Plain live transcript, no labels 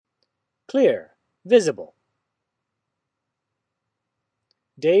clear, visible.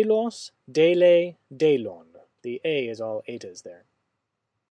 Delos, dele, delon. The A is all etas there.